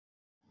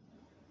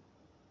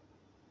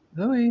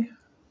Louie,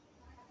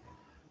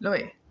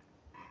 Louie,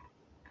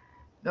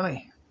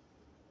 Louie,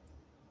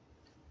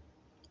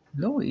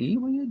 Louie,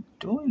 what are you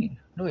doing?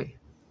 Louie,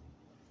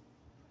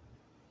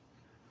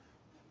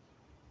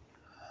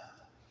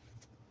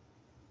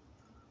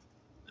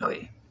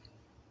 Louie,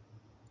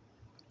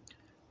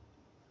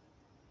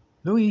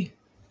 Louie.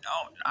 No,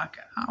 knock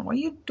it out. What are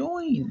you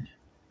doing?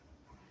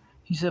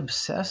 He's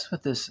obsessed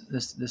with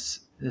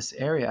this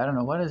area. I don't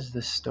know what is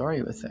the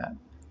story with that.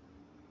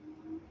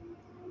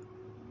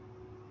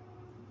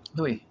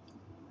 Louie,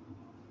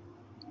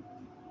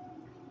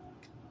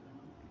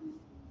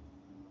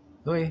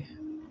 Louie,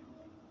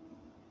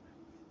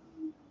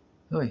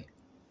 Louie,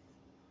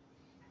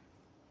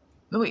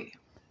 Louie,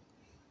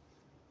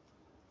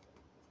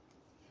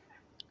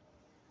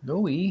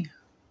 Louie.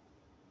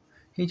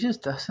 He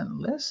just doesn't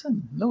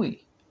listen.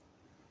 Louie.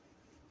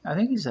 I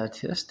think he's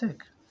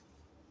autistic.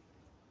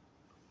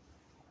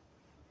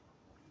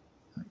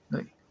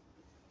 Louie,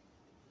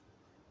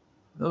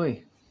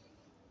 Louie,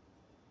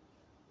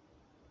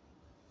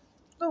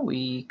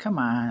 Louie, come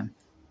on.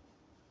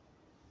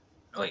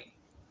 Louie,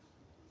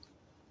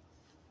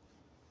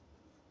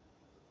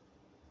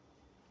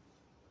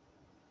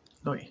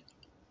 Louie,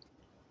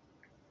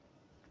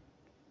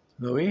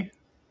 Louie,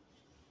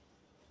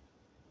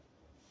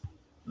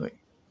 Louie.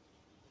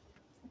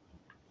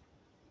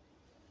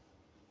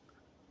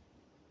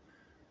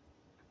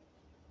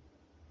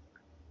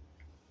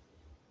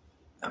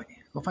 Louie.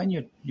 Go find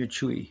your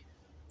chewy.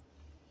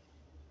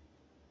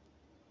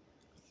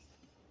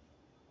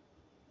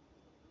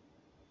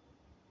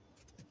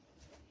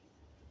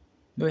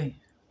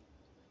 Louie,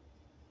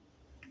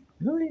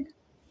 Louie,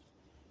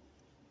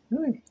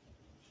 Louie.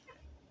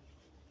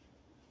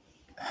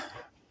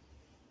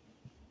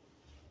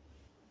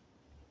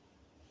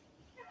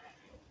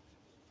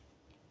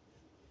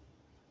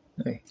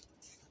 Louie.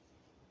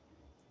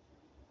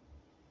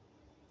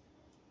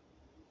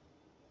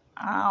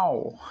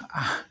 Ow.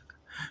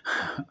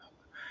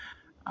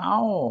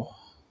 Ow.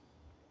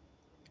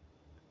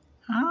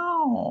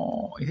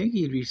 Ow. You think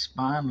he'd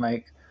respond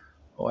like,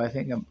 oh, I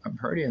think I'm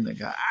hurting the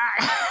guy.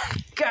 Ah,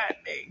 God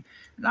dang.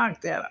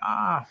 Knock that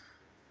off.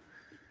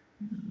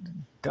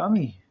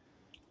 Dummy.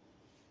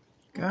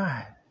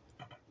 God.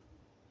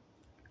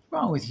 What's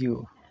wrong with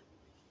you?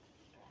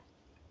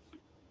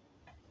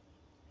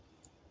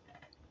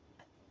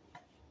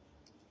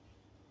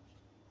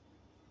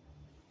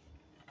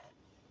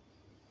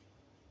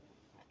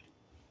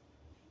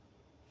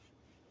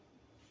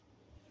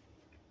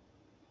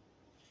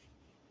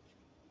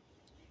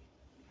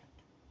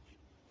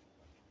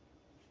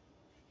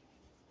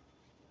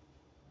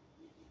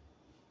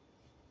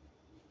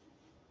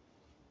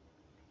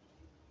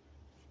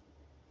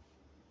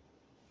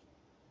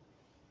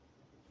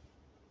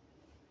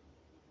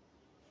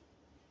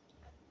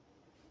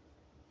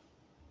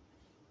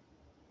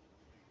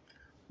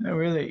 No,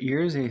 really,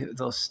 ears,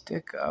 they'll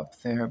stick up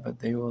there, but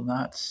they will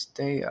not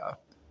stay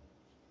up.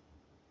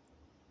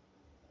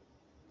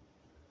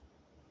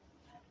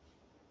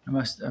 I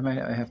might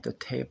have to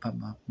tape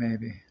them up,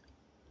 maybe.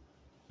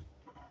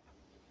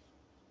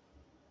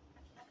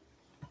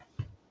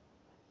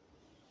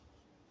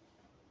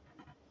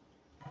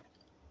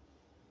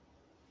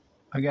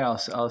 Again,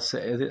 I'll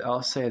say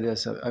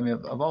this. I mean,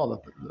 of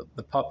all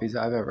the puppies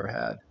I've ever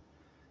had,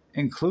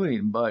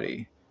 including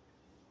Buddy,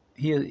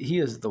 he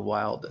is the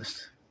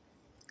wildest.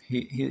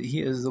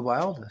 He is the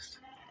wildest.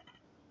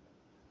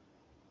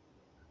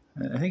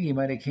 I think he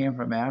might have came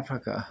from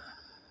Africa.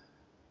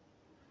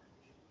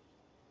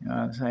 You know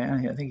what I'm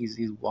saying? I think he's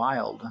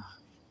wild,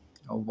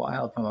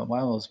 wild from one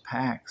of those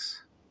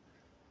packs.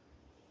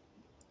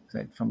 It's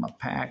like from a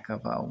pack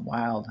of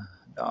wild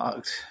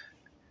dogs,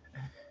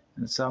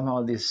 and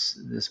somehow this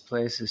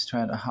place is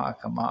trying to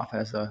hawk him off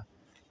as a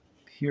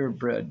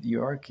purebred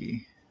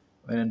Yorkie,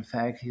 when in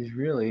fact he's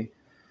really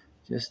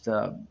just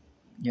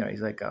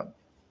he's like a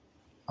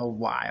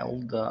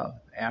wild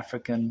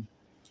African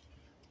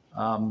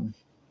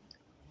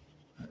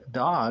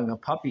dog, a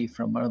puppy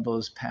from one of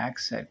those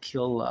packs that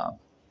kill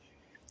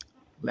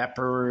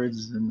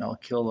leopards, and they'll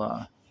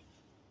kill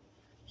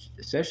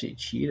especially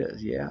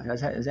cheetahs. Yeah,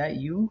 is that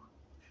you?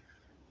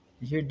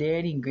 Is your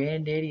daddy and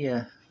granddaddy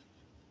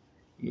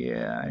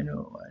yeah, I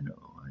know.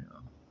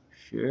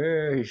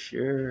 Sure.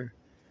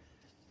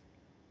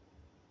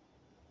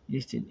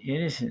 Just an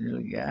innocent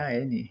little guy,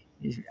 isn't he?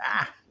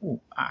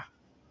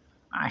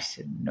 I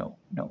said no.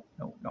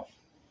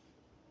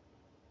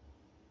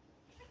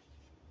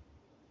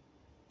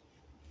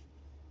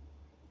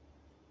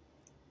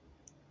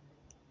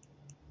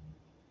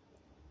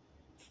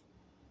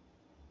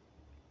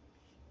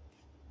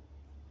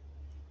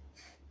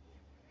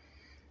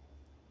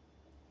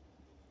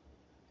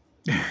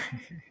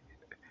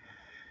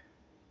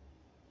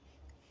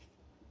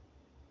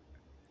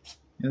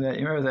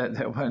 You remember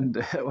that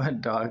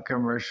one dog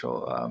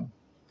commercial?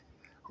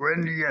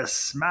 When you're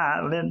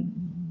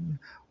smiling,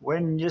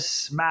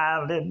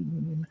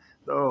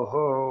 the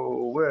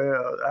whole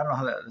world. I don't know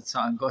how that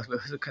song goes, but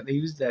they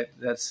used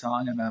that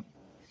song in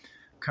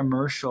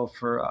commercial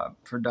for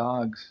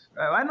dogs.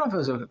 I don't know if it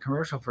was a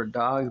commercial for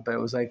dogs, but it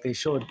was like they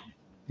showed,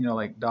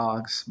 like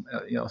dogs,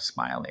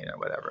 smiling or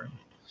whatever.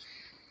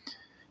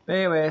 But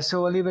anyway,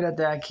 so we'll leave it at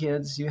that,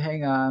 kids. You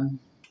hang on.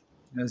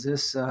 There's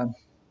this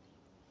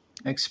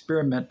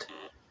experiment,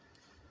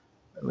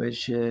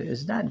 which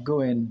is not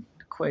going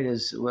quite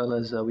as well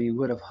as we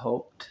would have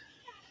hoped.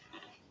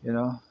 You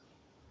know,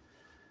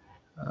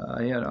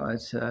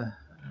 it's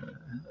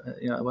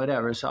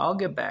whatever. So I'll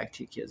get back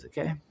to you, kids.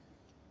 Okay.